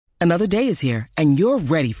Another day is here, and you're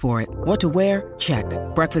ready for it. What to wear? Check.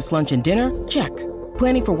 Breakfast, lunch, and dinner? Check.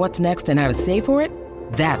 Planning for what's next and how to save for it?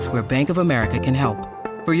 That's where Bank of America can help.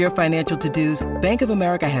 For your financial to-dos, Bank of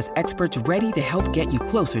America has experts ready to help get you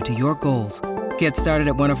closer to your goals. Get started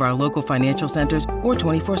at one of our local financial centers or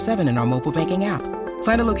 24/7 in our mobile banking app.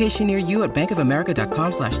 Find a location near you at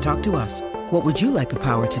bankofamerica.com/talktous. What would you like the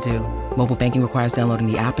power to do? Mobile banking requires downloading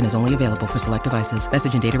the app and is only available for select devices.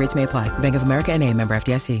 Message and data rates may apply. Bank of America N.A., member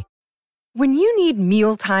FDIC. When you need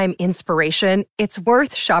mealtime inspiration, it's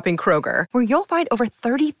worth shopping Kroger, where you'll find over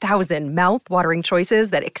 30,000 mouth-watering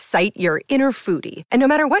choices that excite your inner foodie. And no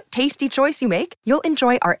matter what tasty choice you make, you'll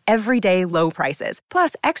enjoy our everyday low prices,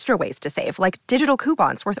 plus extra ways to save, like digital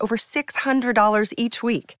coupons worth over $600 each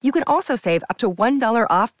week. You can also save up to $1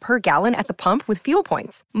 off per gallon at the pump with fuel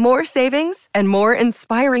points. More savings and more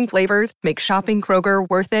inspiring flavors make shopping Kroger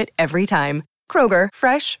worth it every time. Kroger,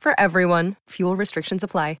 fresh for everyone. Fuel restrictions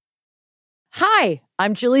apply. Hi,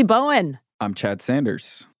 I'm Julie Bowen. I'm Chad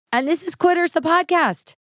Sanders. And this is Quitters, the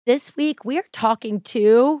podcast. This week, we are talking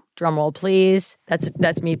to, drumroll please,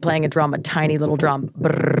 that's me playing a drum, a tiny little drum,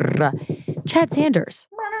 brrr, Chad Sanders.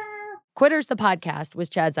 Quitters, the podcast was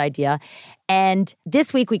Chad's idea. And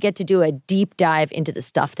this week, we get to do a deep dive into the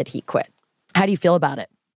stuff that he quit. How do you feel about it?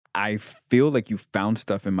 I feel like you found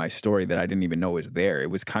stuff in my story that I didn't even know was there. It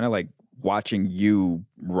was kind of like watching you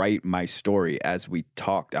write my story as we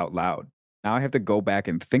talked out loud. Now I have to go back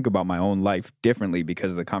and think about my own life differently because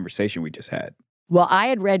of the conversation we just had. Well, I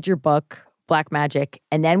had read your book, Black Magic,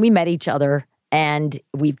 and then we met each other, and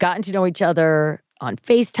we've gotten to know each other on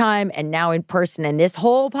FaceTime and now in person. And this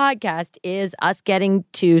whole podcast is us getting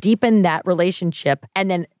to deepen that relationship and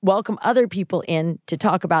then welcome other people in to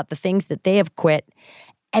talk about the things that they have quit.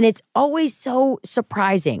 And it's always so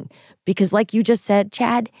surprising because, like you just said,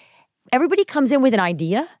 Chad, everybody comes in with an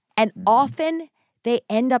idea, and often they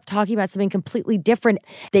end up talking about something completely different.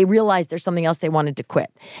 They realize there's something else they wanted to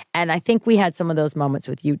quit. And I think we had some of those moments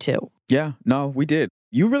with you too. Yeah, no, we did.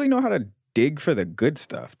 You really know how to dig for the good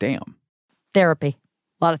stuff. Damn. Therapy.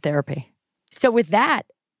 A lot of therapy. So with that,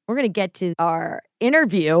 we're going to get to our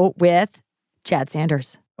interview with Chad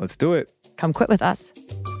Sanders. Let's do it. Come quit with us.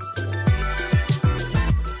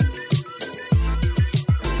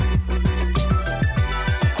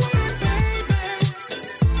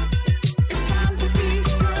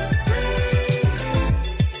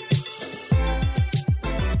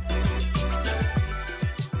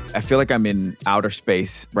 I feel like I'm in outer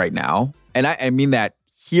space right now. And I mean that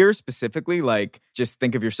here specifically, like just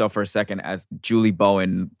think of yourself for a second as Julie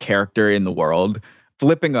Bowen character in the world,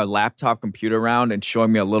 flipping a laptop computer around and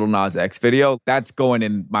showing me a Lil Nas X video. That's going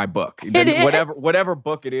in my book. Whatever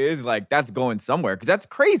book it is, like that's going somewhere because that's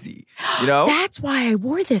crazy, you know? That's why I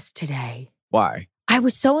wore this today. Why? I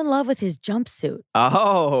was so in love with his jumpsuit.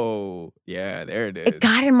 Oh, yeah, there it is. It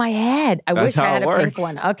got in my head. I wish I had a pink works.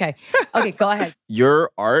 one. Okay, go ahead. Your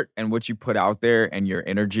art and what you put out there and your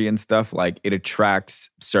energy and stuff, like it attracts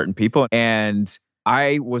certain people. And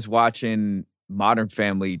I was watching Modern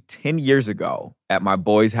Family 10 years ago at my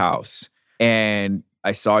boy's house, and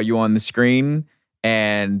I saw you on the screen,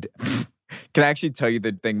 and can I actually tell you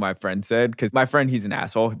the thing my friend said? Because my friend, he's an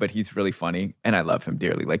asshole, but he's really funny, and I love him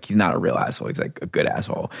dearly. Like, he's not a real asshole. He's like a good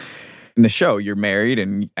asshole. In the show, you're married,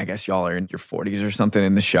 and I guess y'all are in your 40s or something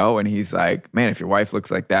in the show, and he's like, man, if your wife looks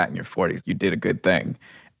like that in your 40s, you did a good thing.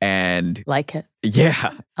 And like it.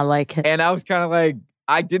 Yeah. I like it. And I was kind of like,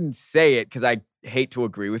 I didn't say it because I hate to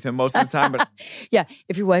agree with him most of the time. But yeah,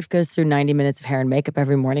 if your wife goes through 90 minutes of hair and makeup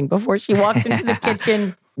every morning before she walks into the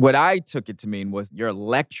kitchen. What I took it to mean was you're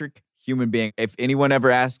electric human being. If anyone ever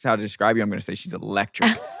asks how to describe you, I'm going to say she's electric.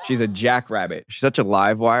 She's a jackrabbit. She's such a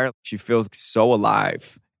live wire. She feels so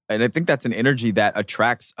alive. And I think that's an energy that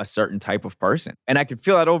attracts a certain type of person. And I could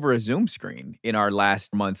feel that over a Zoom screen in our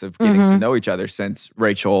last months of getting to know each other since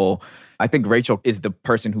Rachel. I think Rachel is the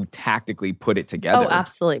person who tactically put it together. Oh,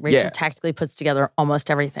 absolutely. Rachel tactically puts together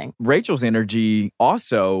almost everything. Rachel's energy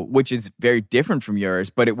also, which is very different from yours,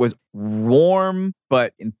 but it was warm,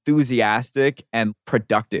 but enthusiastic and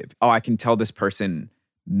productive. Oh, I can tell this person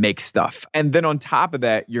makes stuff. And then on top of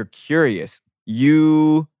that, you're curious.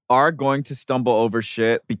 You are going to stumble over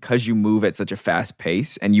shit because you move at such a fast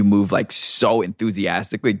pace and you move like so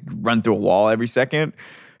enthusiastically, run through a wall every second.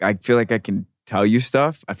 I feel like I can tell you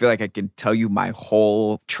stuff. I feel like I can tell you my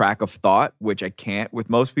whole track of thought, which I can't with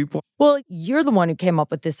most people. Well, you're the one who came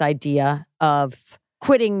up with this idea of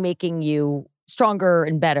quitting making you stronger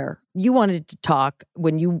and better. You wanted to talk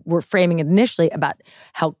when you were framing it initially about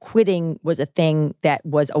how quitting was a thing that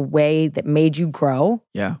was a way that made you grow.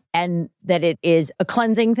 Yeah. And that it is a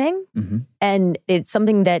cleansing thing. And it's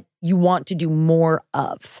something that you want to do more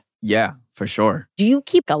of. Yeah, for sure. Do you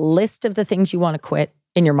keep a list of the things you want to quit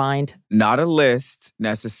in your mind? Not a list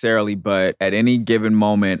necessarily, but at any given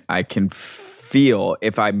moment, I can feel,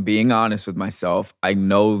 if I'm being honest with myself, I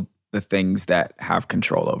know the things that have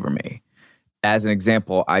control over me. As an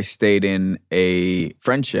example, I stayed in a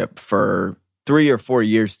friendship for 3 or 4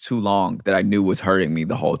 years too long that I knew was hurting me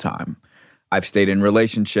the whole time. I've stayed in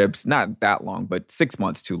relationships, not that long, but 6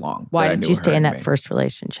 months too long. Why did you stay in that first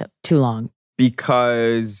relationship too long?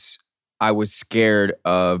 Because I was scared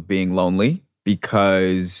of being lonely,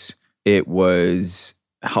 because it was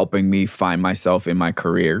helping me find myself in my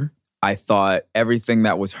career. I thought everything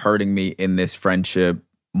that was hurting me in this friendship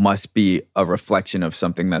must be a reflection of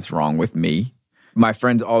something that's wrong with me. My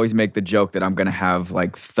friends always make the joke that I'm going to have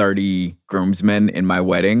like 30 groomsmen in my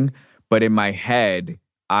wedding. But in my head,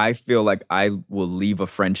 I feel like I will leave a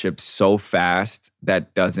friendship so fast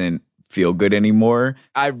that doesn't feel good anymore.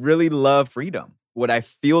 I really love freedom. What I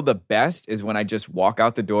feel the best is when I just walk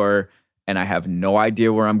out the door and I have no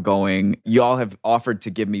idea where I'm going. Y'all have offered to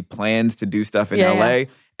give me plans to do stuff in LA.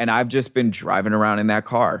 And I've just been driving around in that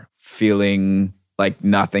car feeling like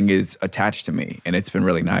nothing is attached to me. And it's been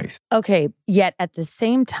really nice. Okay. Yet at the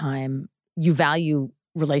same time, you value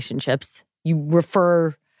relationships. You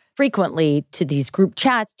refer frequently to these group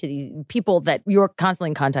chats, to these people that you're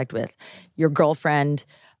constantly in contact with, your girlfriend,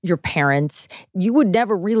 your parents. You would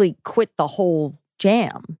never really quit the whole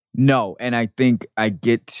jam. No. And I think I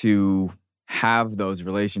get to have those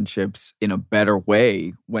relationships in a better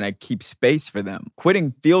way when I keep space for them.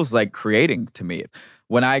 Quitting feels like creating to me.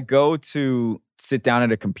 When I go to sit down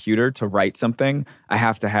at a computer to write something, I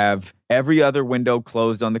have to have every other window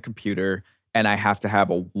closed on the computer, and I have to have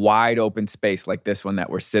a wide open space like this one that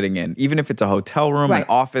we're sitting in. Even if it's a hotel room, an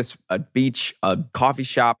office, a beach, a coffee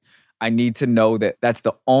shop, I need to know that that's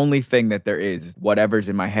the only thing that there is, whatever's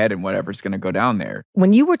in my head and whatever's going to go down there.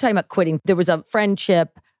 When you were talking about quitting, there was a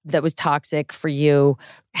friendship that was toxic for you,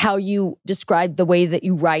 how you described the way that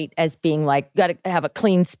you write as being like, you got to have a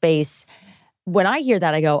clean space. When I hear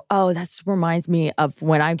that, I go, oh, that reminds me of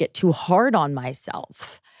when I get too hard on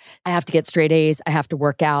myself. I have to get straight A's. I have to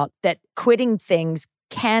work out. That quitting things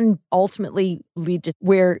can ultimately lead to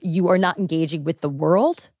where you are not engaging with the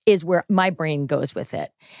world is where my brain goes with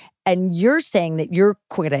it. And you're saying that you're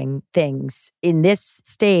quitting things in this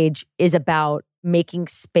stage is about making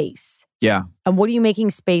space. Yeah. And what are you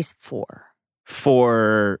making space for?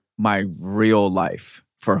 For my real life,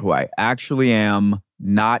 for who I actually am,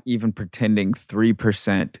 not even pretending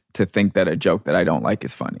 3% to think that a joke that I don't like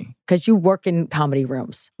is funny. Because you work in comedy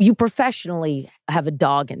rooms. You professionally have a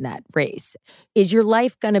dog in that race. Is your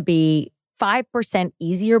life going to be 5%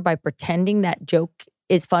 easier by pretending that joke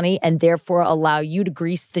is funny and therefore allow you to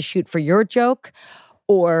grease the chute for your joke?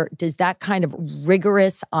 Or does that kind of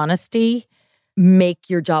rigorous honesty make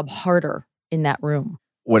your job harder in that room?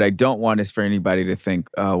 What I don't want is for anybody to think,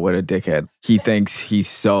 oh, what a dickhead. He thinks he's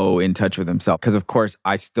so in touch with himself. Because, of course,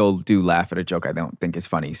 I still do laugh at a joke I don't think is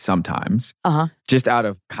funny sometimes. Just out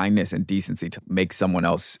of kindness and decency to make someone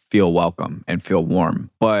else feel welcome and feel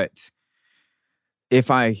warm. But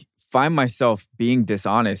if I find myself being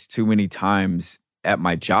dishonest too many times at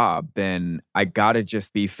my job, then I got to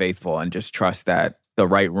just be faithful and just trust that the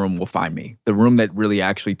right room will find me. The room that really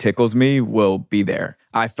actually tickles me will be there.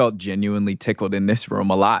 I felt genuinely tickled in this room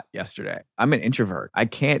a lot yesterday. I'm an introvert. I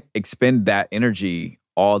can't expend that energy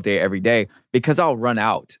all day, every day, because I'll run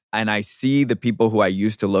out. And I see the people who I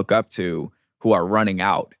used to look up to who are running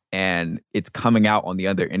out, and it's coming out on the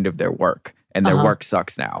other end of their work. And their work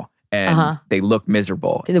sucks now. And they look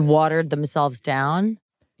miserable. They watered themselves down?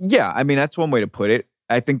 Yeah, I mean, that's one way to put it.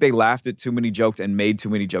 I think they laughed at too many jokes and made too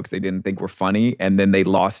many jokes they didn't think were funny. And then they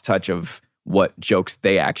lost touch of what jokes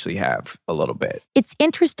they actually have a little bit. It's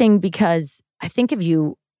interesting because I think of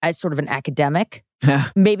you as sort of an academic.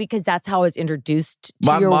 Maybe because that's how I was introduced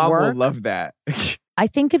to My your work. mom will love that. I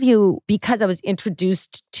think of you because I was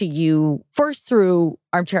introduced to you first through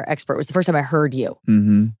Armchair Expert. It was the first time I heard you.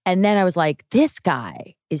 Mm-hmm. And then I was like, this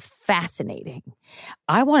guy is fascinating.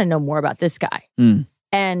 I want to know more about this guy.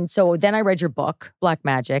 And so then I read your book, Black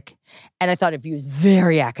Magic, and I thought of you as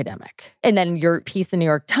very academic. And then your piece in the New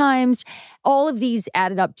York Times, all of these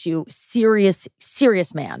added up to serious,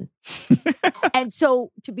 serious man. And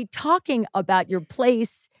so to be talking about your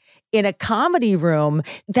place in a comedy room,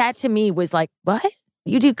 that to me was like, what?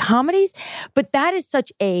 You do comedies? But that is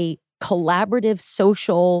such a collaborative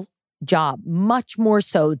social job, much more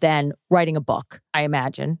so than writing a book, I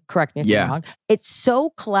imagine. Correct me if I'm wrong. It's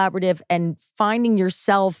so collaborative and finding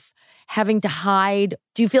yourself having to hide.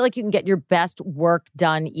 Do you feel like you can get your best work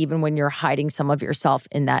done even when you're hiding some of yourself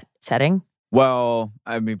in that setting? Well,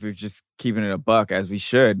 I mean, if we're just keeping it a buck as we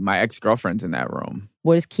should, my ex-girlfriend's in that room.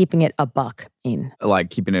 What does keeping it a buck mean? Like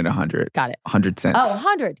keeping it 100. Got it. 100 cents. Oh,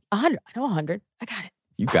 100. 100. I know 100. I got it.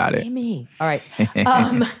 You got it. Hey, me. All right.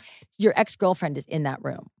 Your ex-girlfriend is in that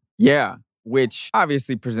room. Yeah, which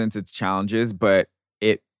obviously presents its challenges, but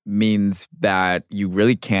it means that you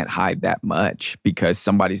really can't hide that much because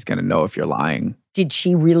somebody's going to know if you're lying. Did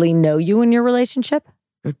she really know you in your relationship?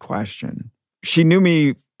 Good question. She knew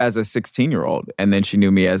me as a 16-year-old, and then she knew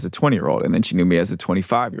me as a 20-year-old, and then she knew me as a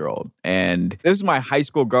 25-year-old. And this is my high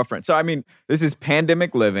school girlfriend. So, I mean, this is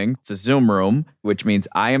pandemic living. It's a Zoom room, which means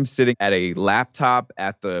I am sitting at a laptop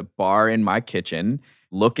at the bar in my kitchen,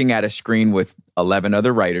 looking at a screen with 11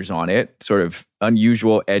 other writers on it, sort of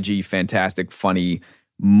unusual, edgy, fantastic, funny,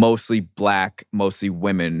 mostly Black, mostly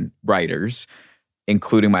women writers,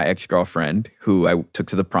 including my ex-girlfriend, who I took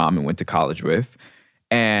to the prom and went to college with.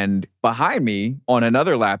 And behind me on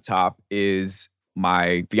another laptop is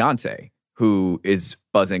my fiance, who is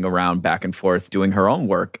buzzing around back and forth doing her own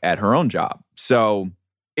work at her own job. So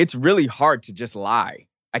it's really hard to just lie.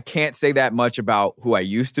 I can't say that much about who I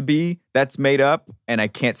used to be that's made up, and I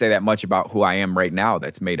can't say that much about who I am right now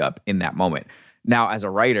that's made up in that moment. Now, as a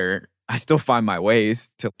writer, I still find my ways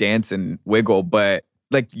to dance and wiggle, but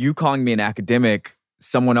like you calling me an academic,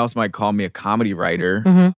 someone else might call me a comedy writer.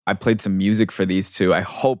 Mm-hmm. I played some music for these two. I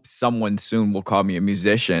hope someone soon will call me a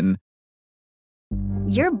musician.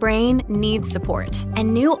 Your brain needs support,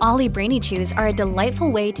 and new Ollie Brainy Chews are a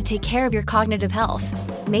delightful way to take care of your cognitive health.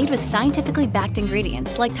 Made with scientifically backed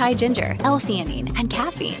ingredients like Thai ginger, L-theanine, and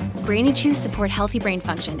caffeine, Brainy Chews support healthy brain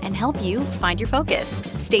function and help you find your focus,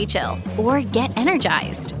 stay chill, or get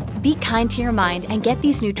energized. Be kind to your mind and get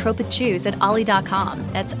these nootropic chews at ollie.com.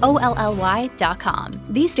 That's OLLY.com.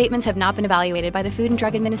 These statements have not been evaluated by the Food and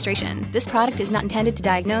Drug Administration. This product is not intended to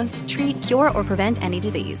diagnose, treat, cure, or prevent any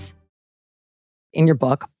disease. In your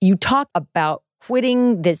book, you talk about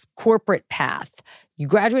quitting this corporate path. You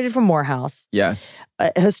graduated from Morehouse. Yes.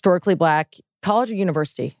 Historically Black, college or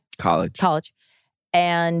university? College.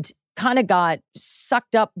 And kind of got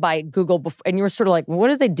sucked up by Google before, and you were sort of like, what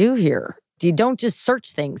do they do here? You don't just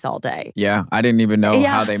search things all day. Yeah, I didn't even know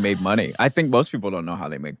how they made money. I think most people don't know how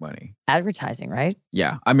they make money. Advertising, right?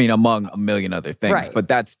 Yeah, I mean, among a million other things, right. But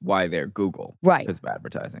that's why they're Google. Right. Because of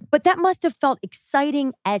advertising. But that must have felt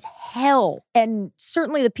exciting as hell. And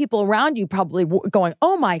certainly the people around you probably were going,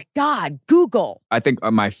 oh my God, Google. I think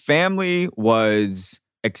my family was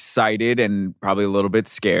excited and probably a little bit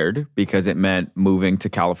scared because it meant moving to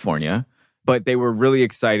California. But they were really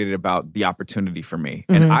excited about the opportunity for me.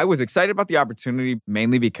 Mm-hmm. And I was excited about the opportunity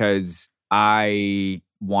mainly because I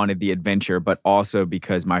wanted the adventure, but also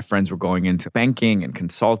because my friends were going into banking and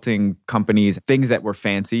consulting companies, things that were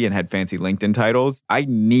fancy and had fancy LinkedIn titles. I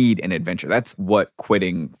need an adventure. That's what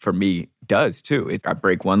quitting for me does too. I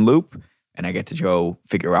break one loop and I get to go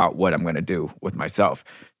figure out what I'm going to do with myself.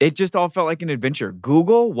 It just all felt like an adventure.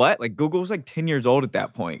 Google, what? Like Google was like 10 years old at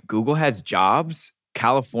that point. Google has jobs.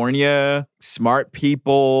 California, smart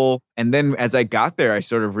people. And then as I got there, I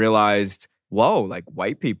sort of realized, whoa, like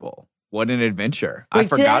white people, what an adventure. Wait, I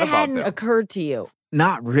forgot that about hadn't them. occurred to you.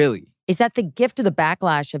 Not really. Is that the gift or the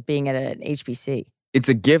backlash of being at an HBC? It's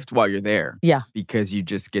a gift while you're there. Yeah. Because you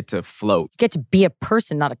just get to float. You get to be a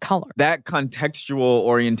person, not a color. That contextual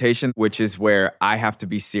orientation, which is where I have to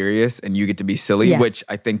be serious and you get to be silly, which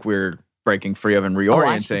I think we're breaking free of and reorienting.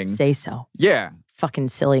 I should say so. Yeah. Fucking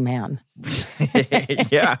silly man.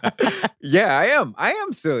 Yeah, I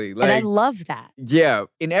am silly. Like, and I love that. Yeah.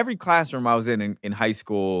 In every classroom I was in high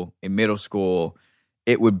school, in middle school,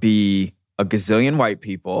 it would be a gazillion white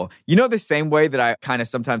people. You know, the same way that I kind of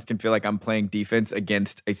sometimes can feel like I'm playing defense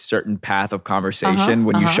against a certain path of conversation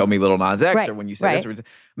when you show me Lil Nas X or when you say this.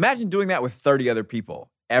 Imagine doing that with 30 other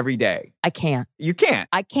people every day. I can't. You can't.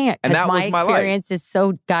 I can't. And that was my life. My experience is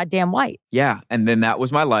so goddamn white. Yeah. And then that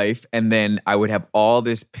was my life. And then I would have all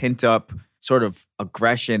this pent up sort of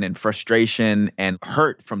aggression and frustration and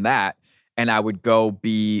hurt from that. And I would go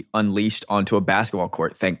be unleashed onto a basketball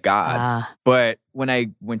court, thank God. But when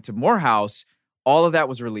I went to Morehouse, all of that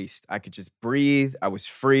was released. I could just breathe. I was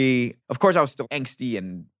free. Of course, I was still angsty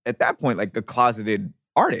and at that point, like a closeted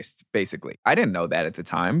artist, basically. I didn't know that at the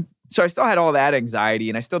time. So I still had all that anxiety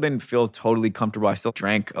and I still didn't feel totally comfortable. I still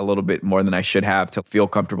drank a little bit more than I should have to feel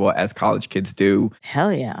comfortable as college kids do.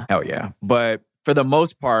 Hell yeah. Hell yeah. But for the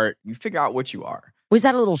most part, you figure out what you are. Was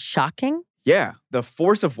that a little shocking? Yeah. The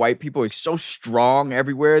force of white people is so strong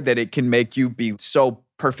everywhere that it can make you be so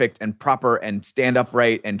perfect and proper and stand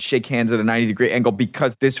upright and shake hands at a 90-degree angle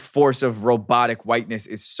because this force of robotic whiteness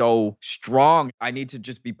is so strong. I need to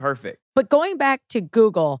just be perfect. But going back to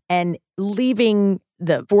Google and leaving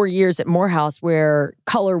the 4 years at Morehouse where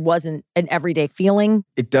color wasn't an everyday feeling?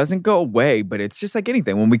 It doesn't go away, but it's just like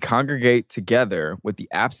anything. When we congregate together with the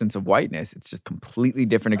absence of whiteness, it's just completely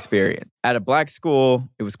different experience. At a Black school,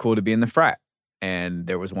 it was cool to be in the frat. And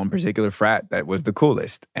there was one particular frat that was the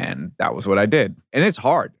coolest. And that was what I did. And it's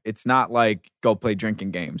hard. It's not like go play drinking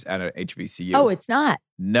games at a HBCU. Oh, it's not?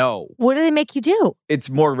 No. What do they make you do? It's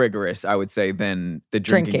more rigorous, I would say, than the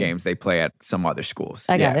drinking games they play at some other schools.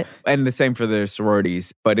 I got it. And the same for the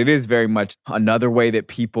sororities. But it is very much another way that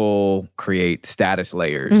people create status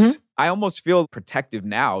layers. Mm-hmm. I almost feel protective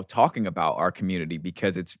now talking about our community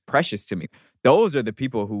because it's precious to me. Those are the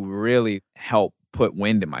people who really help put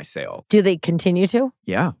wind in my sail. Do they continue to?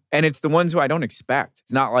 Yeah. And it's the ones who I don't expect.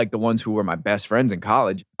 It's not like the ones who were my best friends in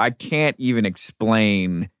college. I can't even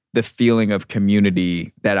explain the feeling of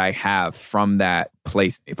community that I have from that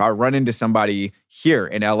place. If I run into somebody here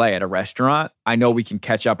in LA at a restaurant, I know we can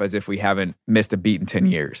catch up as if we haven't missed a beat in 10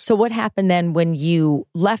 years. So what happened then when you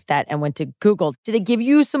left that and went to Google? Did they give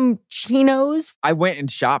you some chinos? I went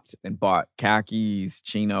and shopped and bought khakis,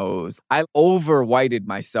 chinos. I over-whited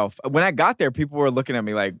myself. When I got there, people were looking at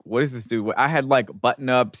me like, what is this dude? I had like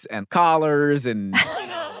button-ups and collars and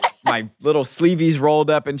my little sleeveys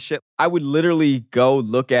rolled up and shit. I would literally go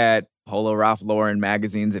look at Polo Ralph Lauren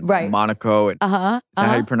magazines in Monaco. And, Is that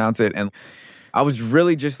how you pronounce it? And I was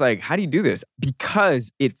really just like, how do you do this?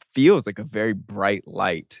 Because it feels like a very bright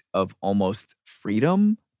light of almost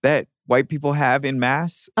freedom that white people have in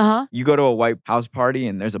mass. You go to a white house party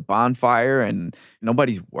and there's a bonfire and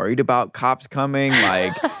nobody's worried about cops coming.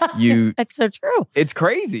 Like That's so true. It's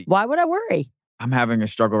crazy. Why would I worry? I'm having a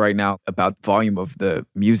struggle right now about the volume of the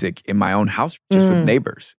music in my own house, just with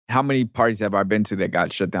neighbors. How many parties have I been to that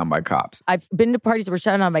got shut down by cops? I've been to parties that were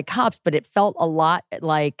shut down by cops, but it felt a lot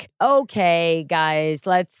like, okay, guys,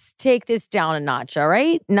 let's take this down a notch, all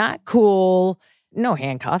right? Not cool. No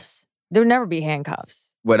handcuffs. There would never be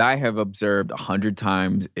handcuffs. What I have observed 100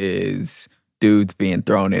 times is dudes being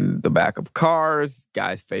thrown in the back of cars,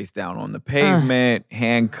 guys face down on the pavement,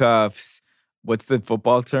 handcuffs. What's the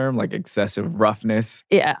football term? Like excessive roughness?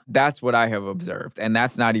 Yeah. That's what I have observed. And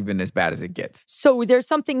that's not even as bad as it gets. So there's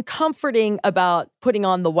something comforting about putting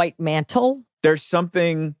on the white mantle? There's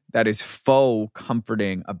something that is faux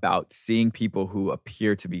comforting about seeing people who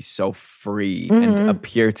appear to be so free and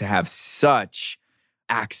appear to have such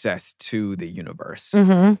access to the universe.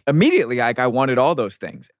 Immediately, like I wanted all those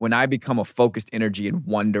things. When I become a focused energy in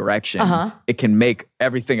one direction, it can make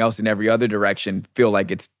everything else in every other direction feel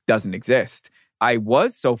like it doesn't exist. I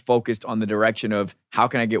was so focused on the direction of how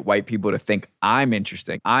can I get white people to think I'm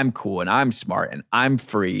interesting, I'm cool, and I'm smart, and I'm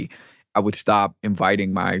free. I would stop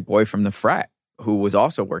inviting my boy from the frat, who was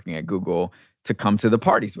also working at Google, to come to the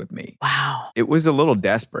parties with me. Wow. It was a little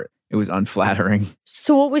desperate. It was unflattering.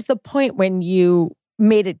 So what was the point when you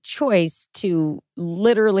made a choice to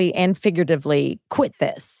literally and figuratively quit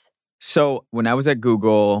this? So when I was at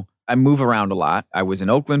Google, I move around a lot. I was in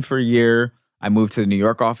Oakland for a year. I moved to the New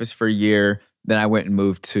York office for a year. Then I went and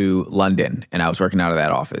moved to London, and I was working out of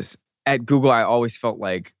that office. At Google, I always felt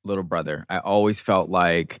like little brother. I always felt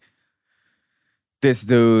like this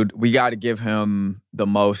dude, we got to give him the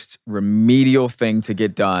most remedial thing to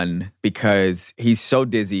get done because he's so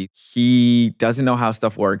dizzy. He doesn't know how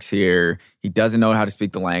stuff works here. He doesn't know how to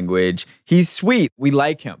speak the language. He's sweet. We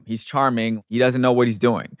like him. He's charming. He doesn't know what he's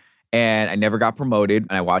doing. And I never got promoted.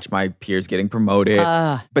 And I watched my peers getting promoted.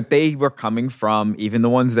 But they were coming from, even the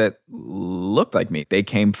ones that looked like me, they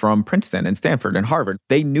came from Princeton and Stanford and Harvard.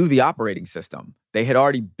 They knew the operating system. They had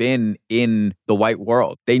already been in the white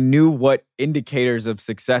world. They knew what indicators of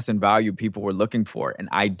success and value people were looking for. And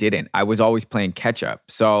I didn't. I was always playing catch up.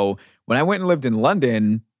 So when I went and lived in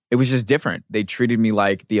London, it was just different. They treated me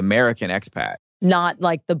like the American expat. Not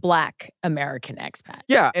like the Black American expat.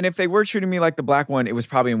 Yeah. And if they were treating me like the Black one, it was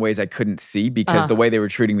probably in ways I couldn't see because the way they were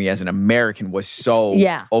treating me as an American was so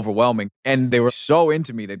overwhelming. And they were so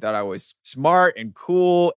into me. They thought I was smart and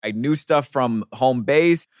cool. I knew stuff from home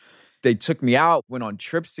base. They took me out, went on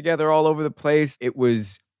trips together all over the place. It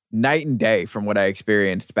was night and day from what I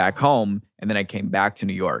experienced back home. And then I came back to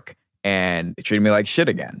New York and they treated me like shit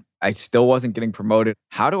again. I still wasn't getting promoted.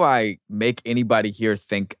 How do I make anybody here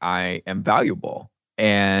think I am valuable?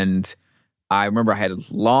 And I remember I had a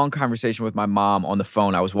long conversation with my mom on the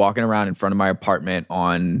phone. I was walking around in front of my apartment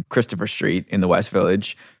on Christopher Street in the West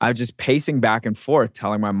Village. I was just pacing back and forth,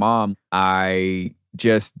 telling my mom, I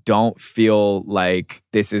just don't feel like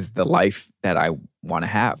this is the life that I want to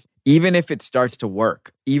have. Even if it starts to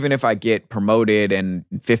work, even if I get promoted and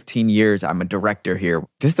in 15 years I'm a director here,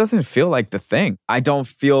 this doesn't feel like the thing. I don't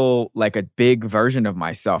feel like a big version of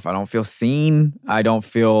myself. I don't feel seen. I don't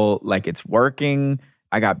feel like it's working.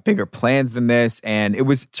 I got bigger plans than this. And it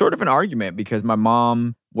was sort of an argument because my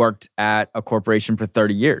mom worked at a corporation for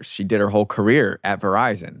 30 years. She did her whole career at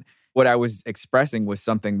Verizon. What I was expressing was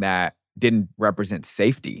something that didn't represent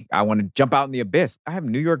safety. I want to jump out in the abyss. I have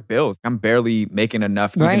New York bills. I'm barely making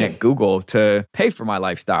enough even at Google to pay for my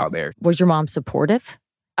lifestyle there. Was your mom supportive?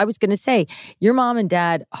 I was going to say, your mom and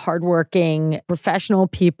dad, hardworking, professional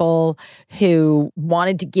people who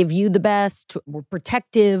wanted to give you the best, were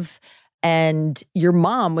protective. And your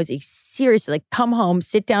mom was a serious, like, come home,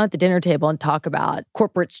 sit down at the dinner table and talk about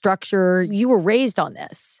corporate structure. You were raised on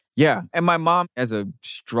this. Yeah. And my mom has a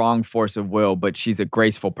strong force of will, but she's a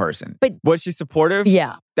graceful person. But was she supportive?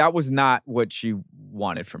 Yeah. That was not what she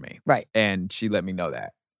wanted for me. Right. And she let me know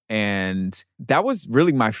that. And that was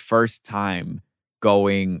really my first time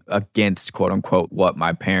going against, quote unquote, what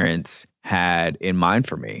my parents had in mind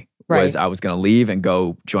for me. Right. Was I was going to leave and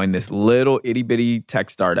go join this little itty bitty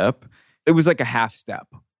tech startup. It was like a half step.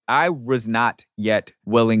 I was not yet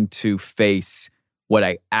willing to face what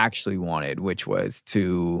I actually wanted, which was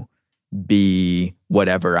to be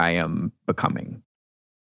whatever I am becoming.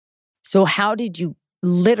 So how did you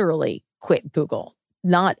literally quit Google?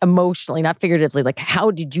 Not emotionally, not figuratively. Like,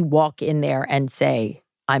 how did you walk in there and say,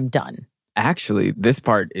 I'm done? Actually, this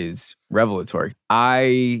part is revelatory.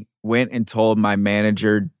 I went and told my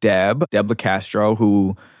manager, Deb LaCastro,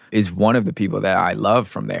 who is one of the people that I love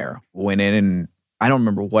from there. Went in and I don't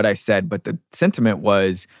remember what I said, but the sentiment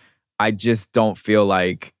was, I just don't feel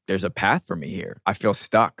like there's a path for me here. I feel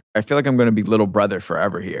stuck. I feel like I'm going to be little brother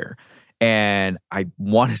forever here. And I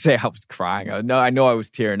want to say I was crying. I know I was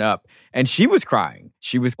tearing up. And she was crying.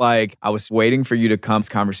 She was like, I was waiting for you to come to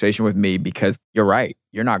conversation with me because you're right.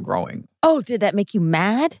 You're not growing. Oh, did that make you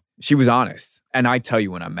mad? She was honest. And I tell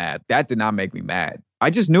you when I'm mad. That did not make me mad. I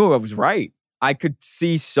just knew I was right. I could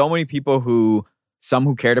see so many people some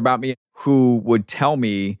who cared about me, who would tell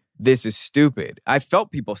me, this is stupid. I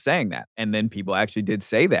felt people saying that. And then people actually did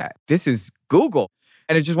say that. This is Google.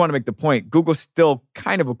 And I just want to make the point, Google's still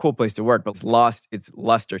kind of a cool place to work, but it's lost its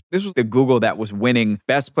luster. This was the Google that was winning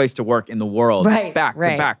best place to work in the world. Back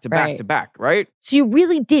to back, right? So you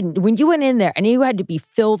really didn't. When you went in there and you had to be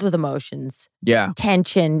filled with emotions,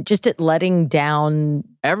 tension, just at letting down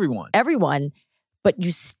everyone, but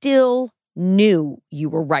you still knew you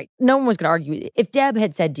were right. No one was going to argue. If Deb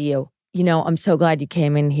had said to you, I'm so glad you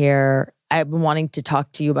came in here. I've been wanting to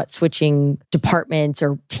talk to you about switching departments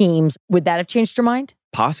or teams. Would that have changed your mind?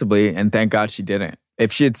 Possibly. And thank God she didn't.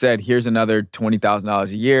 If she had said, here's another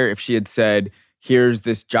 $20,000 a year. If she had said, here's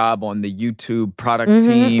this job on the YouTube product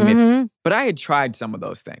team. But I had tried some of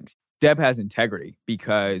those things. Deb has integrity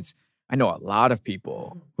because I know a lot of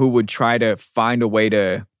people who would try to find a way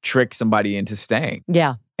to trick somebody into staying.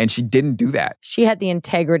 Yeah. And she didn't do that. She had the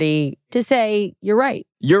integrity to say, you're right.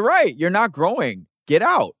 You're right. You're not growing. Get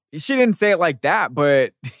out. She didn't say it like that,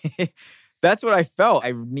 but that's what I felt.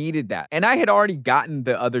 I needed that. And I had already gotten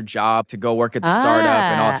the other job to go work at the startup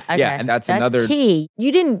and all. Okay. Yeah, and that's another key.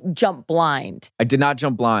 You didn't jump blind. I did not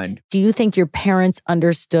jump blind. Do you think your parents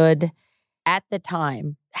understood at the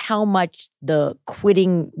time how much the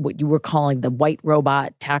quitting, what you were calling the white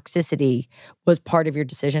robot toxicity, was part of your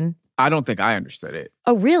decision? I don't think I understood it.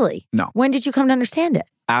 Oh, really? No. When did you come to understand it?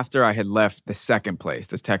 After I had left the second place,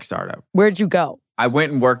 this tech startup. Where'd you go? I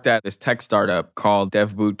went and worked at this tech startup called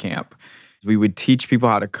Dev Bootcamp. We would teach people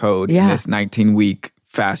how to code in this 19-week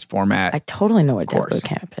fast format. I totally know what Dev course.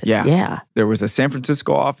 Bootcamp is. Yeah. There was a San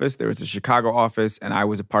Francisco office, there was a Chicago office, and I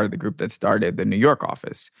was a part of the group that started the New York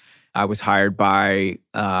office. I was hired by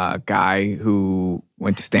a guy who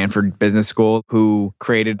went to Stanford Business School, who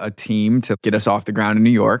created a team to get us off the ground in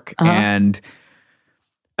New York. And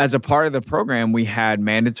as a part of the program, we had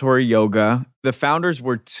mandatory yoga. The founders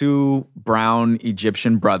were two brown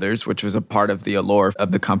Egyptian brothers, which was a part of the allure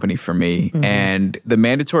of the company for me. And the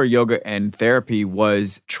mandatory yoga and therapy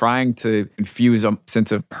was trying to infuse a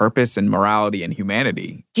sense of purpose and morality and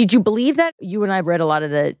humanity. Did you believe that? You and I have read a lot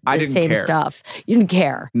of the same care. Stuff. You didn't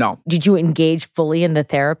care? No. Did you engage fully in the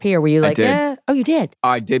therapy, or were you like, Oh, you did?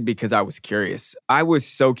 I did because I was curious. I was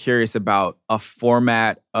so curious about a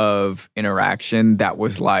format of interaction that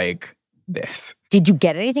was like this. Did you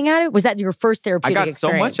get anything out of it? Was that your first therapeutic experience? I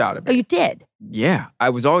got so much out of it. Oh, you did? Yeah. I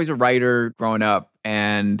was always a writer growing up,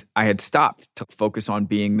 and I had stopped to focus on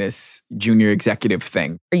being this junior executive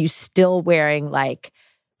thing. Are you still wearing like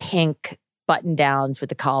pink button downs with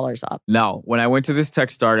the collars up? No. When I went to this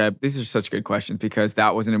tech startup, these are such good questions because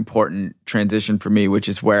that was an important transition for me, which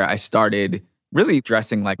is where I started really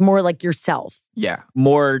dressing like... More like yourself. Yeah.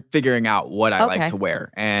 More figuring out what I like to wear.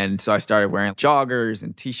 And so I started wearing joggers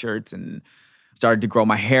and t-shirts and started to grow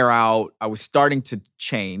my hair out. I was starting to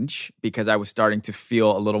change because I was starting to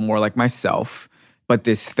feel a little more like myself. But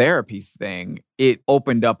this therapy thing, it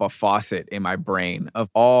opened up a faucet in my brain of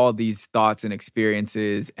all these thoughts and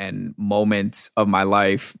experiences and moments of my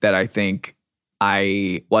life that I think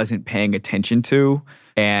I wasn't paying attention to.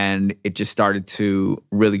 And it just started to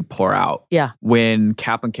really pour out. Yeah. When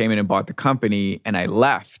Kaplan came in and bought the company and I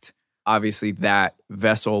left, obviously that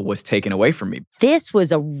vessel was taken away from me. This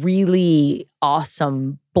was a really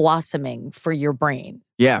awesome blossoming for your brain.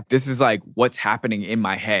 Yeah, this is like what's happening in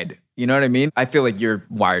my head. You know what I mean? I feel like you're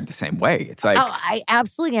wired the same way. It's like, I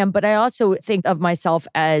absolutely am. But I also think of myself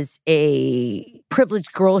as a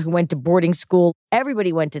privileged girl who went to boarding school.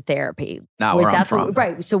 Everybody went to therapy. Not where I'm from.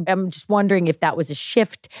 Right. So I'm just wondering if that was a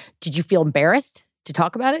shift. Did you feel embarrassed to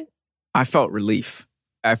talk about it? I felt relief.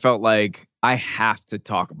 I felt like I have to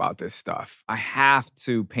talk about this stuff. I have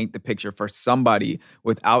to paint the picture for somebody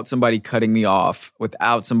without somebody cutting me off,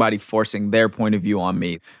 without somebody forcing their point of view on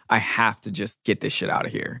me. I have to just get this shit out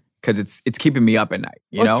of here because it's keeping me up at night.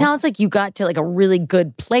 You know? It sounds like you got to like a really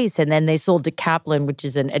good place and then they sold to Kaplan, which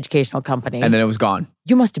is an educational company. And then it was gone.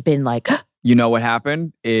 You must have been like, You know what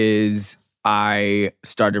happened is I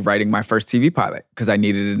started writing my first TV pilot because I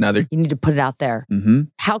needed another. You need to put it out there. Mm-hmm.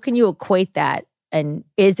 How can you equate that? And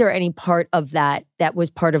is there any part of that was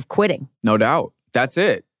part of quitting? No doubt. That's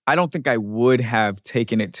it. I don't think I would have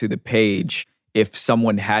taken it to the page if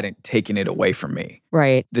someone hadn't taken it away from me.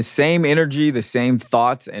 Right. The same energy, the same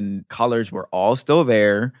thoughts and colors were all still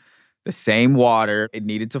there. The same water, it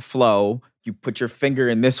needed to flow. You put your finger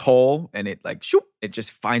in this hole and it like, shoop, it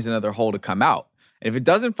just finds another hole to come out. And if it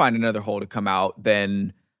doesn't find another hole to come out,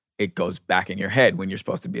 then it goes back in your head when you're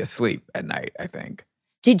supposed to be asleep at night, I think.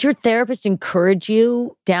 Did your therapist encourage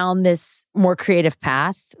you down this more creative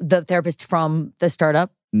path, the therapist from the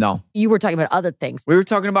startup? No. You were talking about other things. We were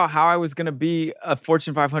talking about how I was going to be a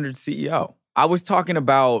Fortune 500 CEO. I was talking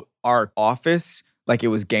about our office like it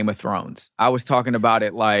was Game of Thrones. I was talking about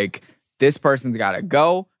it like, this person's got to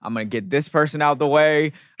go. I'm going to get this person out the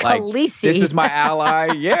way. Like, Khaleesi. This is my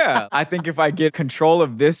ally. Yeah. I think if I get control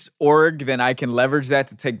of this org, then I can leverage that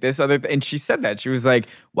to take this other. And she said that. She was like,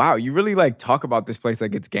 wow, you really like talk about this place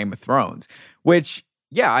like it's Game of Thrones. Which,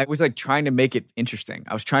 yeah, I was like trying to make it interesting.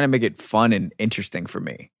 I was trying to make it fun and interesting for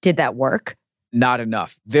me. Did that work? Not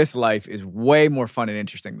enough. This life is way more fun and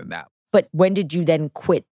interesting than that. But when did you then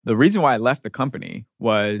quit? The reason why I left the company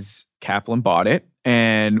was Kaplan bought it.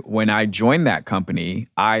 And when I joined that company,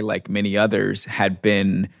 I, like many others, had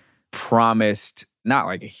been promised not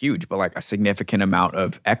like a huge, but like a significant amount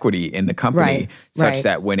of equity in the company, such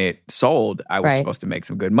that when it sold, I was supposed to make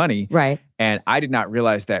some good money. Right. And I did not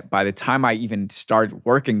realize that by the time I even started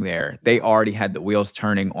working there, they already had the wheels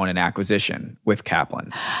turning on an acquisition with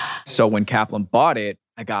Kaplan. So when Kaplan bought it,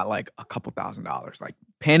 I got like a couple $1,000s, like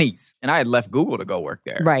pennies. And I had left Google to go work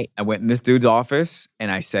there. Right. I went in this dude's office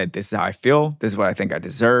and I said, this is how I feel. This is what I think I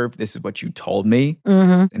deserve. This is what you told me.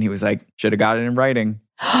 Mm-hmm. And he was like, should have got it in writing.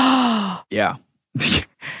 Yeah.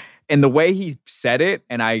 And the way he said it,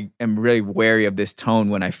 and I am really wary of this tone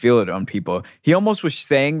when I feel it on people, he almost was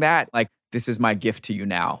saying that like, this is my gift to you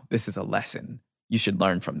now. This is a lesson. You should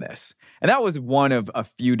learn from this. And that was one of a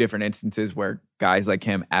few different instances where guys like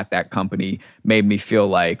him at that company made me feel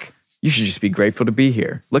like, you should just be grateful to be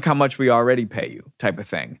here. Look how much we already pay you, type of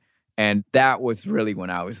thing. And that was really when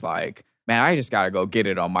I was like, man, I just got to go get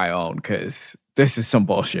it on my own because this is some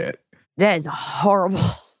bullshit. That is a horrible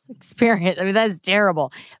experience. I mean, that's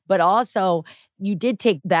terrible. But also, you did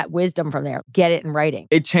take that wisdom from there, get it in writing.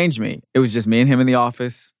 It changed me. It was just me and him in the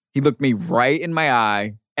office. He looked me right in my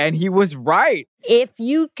eye, and he was right. If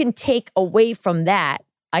you can take away from that,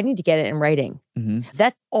 I need to get it in writing. Mm-hmm. If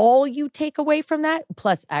that's all you take away from that,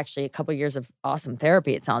 plus actually a couple of years of awesome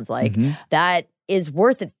therapy, it sounds like, that is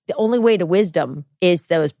worth it. The only way to wisdom is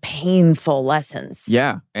those painful lessons.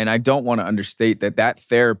 Yeah. And I don't want to understate that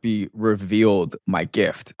therapy revealed my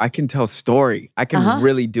gift. I can tell story. I can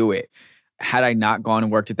really do it. Had I not gone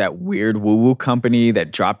and worked at that weird woo-woo company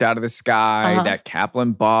that dropped out of the sky, that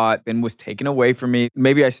Kaplan bought, then was taken away from me,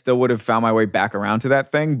 maybe I still would have found my way back around to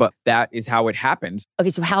that thing, but that is how it happens. Okay,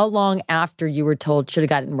 so how long after you were told should have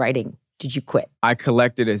got it in writing did you quit? I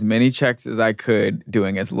collected as many checks as I could,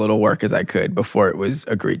 doing as little work as I could before it was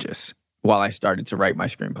egregious, while I started to write my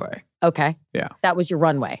screenplay. Okay. Yeah. That was your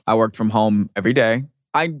runway. I worked from home every day.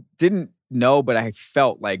 I didn't know, but I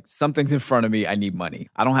felt like something's in front of me. I need money.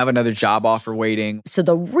 I don't have another job offer waiting. So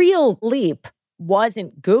the real leap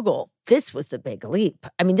wasn't Google. This was the big leap.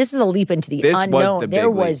 I mean, this was a leap into the unknown. There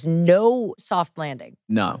was no soft landing.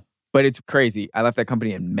 No. But it's crazy. I left that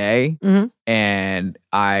company in May and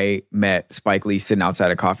I met Spike Lee sitting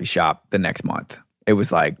outside a coffee shop the next month. It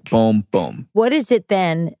was like boom, boom. What is it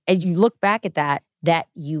then, as you look back at that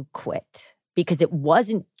you quit? Because it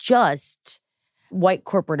wasn't just white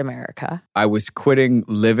corporate America. I was quitting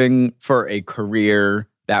living for a career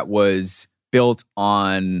that was built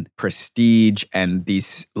on prestige and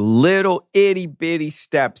these little itty bitty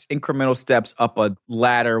steps, incremental steps up a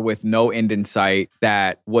ladder with no end in sight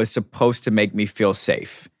that was supposed to make me feel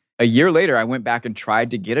safe. A year later, I went back and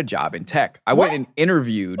tried to get a job in tech. I went and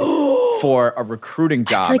interviewed for a recruiting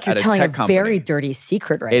job I feel like you're at a telling tech company. A very dirty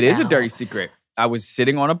secret right now. It is a dirty secret. I was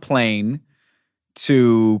sitting on a plane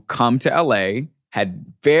to come to LA, had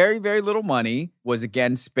very, very little money, was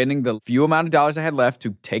again spending the few amount of dollars I had left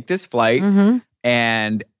to take this flight.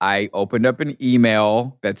 And I opened up an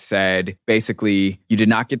email that said, basically, you did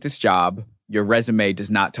not get this job. Your resume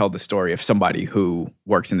does not tell the story of somebody who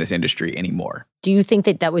works in this industry anymore. Do you think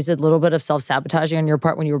that was a little bit of self-sabotaging on your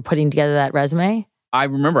part when you were putting together that resume? I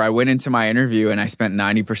remember I went into my interview and I spent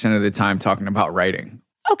 90% of the time talking about writing.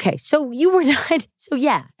 Okay, so you were not, so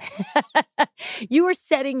yeah. You were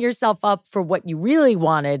setting yourself up for what you really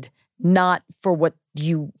wanted, not for what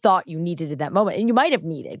you thought you needed at that moment. And you might have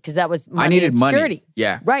needed, because that was money. I needed and security. Money.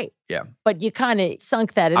 Yeah. Right. Yeah. But you kind of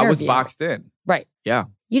sunk that interview. I was boxed in. Right. Yeah.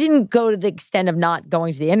 You didn't go to the extent of not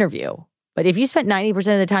going to the interview. But if you spent 90%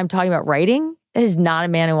 of the time talking about writing, that is not a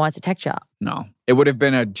man who wants a tech job. No. It would have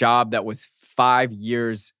been a job that was 5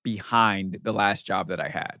 years behind the last job that I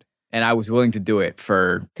had. And I was willing to do it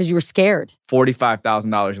for... Because you were scared.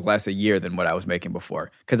 $45,000 less a year than what I was making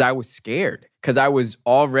before. Because I was scared. Because I was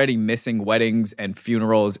already missing weddings and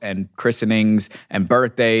funerals and christenings and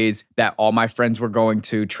birthdays that all my friends were going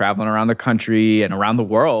to, traveling around the country and around the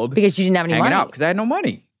world. Because you didn't have any money. Hanging out, because I had no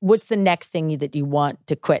money. What's the next thing that you want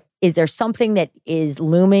to quit? Is there something that is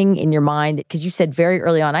looming in your mind? Because you said very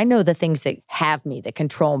early on, I know the things that have me, that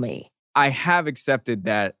control me. I have accepted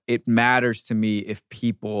that it matters to me if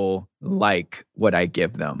people like what I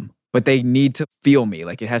give them, but they need to feel me,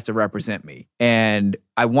 like it has to represent me. And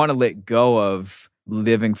I want to let go of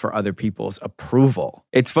living for other people's approval.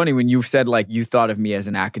 It's funny when you said like you thought of me as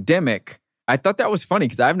an academic, I thought that was funny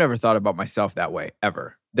because I've never thought about myself that way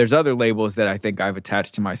ever. There's other labels that I think I've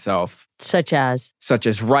attached to myself. Such as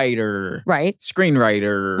writer, right?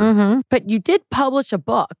 Screenwriter. But you did publish a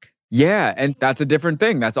book. Yeah, and that's a different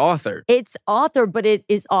thing. That's author. It's author, but it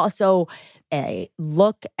is also a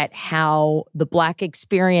look at how the Black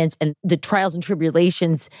experience and the trials and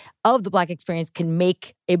tribulations of the Black experience can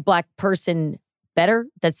make a Black person better.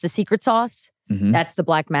 That's the secret sauce. That's the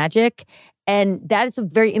Black magic. And that is a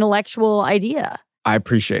very intellectual idea. I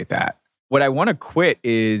appreciate that. What I want to quit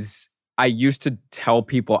is I used to tell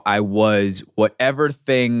people I was whatever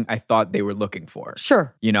thing I thought they were looking for.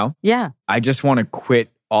 Sure. You know? Yeah. I just want to quit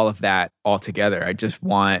all of that altogether. I just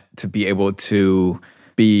want to be able to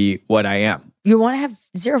be what I am. You want to have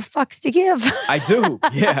zero fucks to give. I do.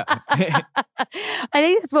 Yeah. I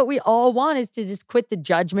think that's what we all want, is to just quit the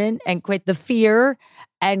judgment and quit the fear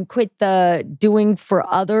and quit the doing for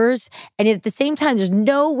others. And at the same time, there's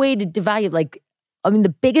no way to devalue. Like, I mean, the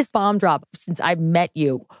biggest bomb drop since I've met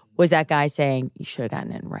you was that guy saying, you should have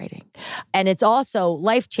gotten it in writing. And it's also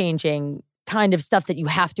life-changing kind of stuff that you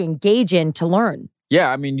have to engage in to learn. Yeah,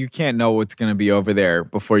 I mean, you can't know what's going to be over there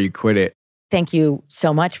before you quit it. Thank you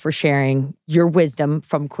so much for sharing your wisdom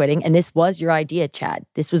from quitting. And this was your idea, Chad.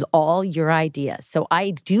 This was all your idea. So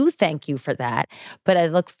I do thank you for that. But I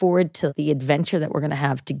look forward to the adventure that we're going to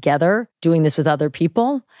have together, doing this with other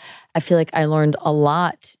people. I feel like I learned a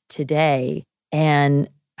lot today. And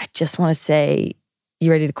I just want to say,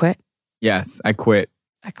 you ready to quit? Yes, I quit.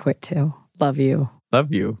 I quit too. Love you.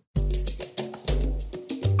 Love you.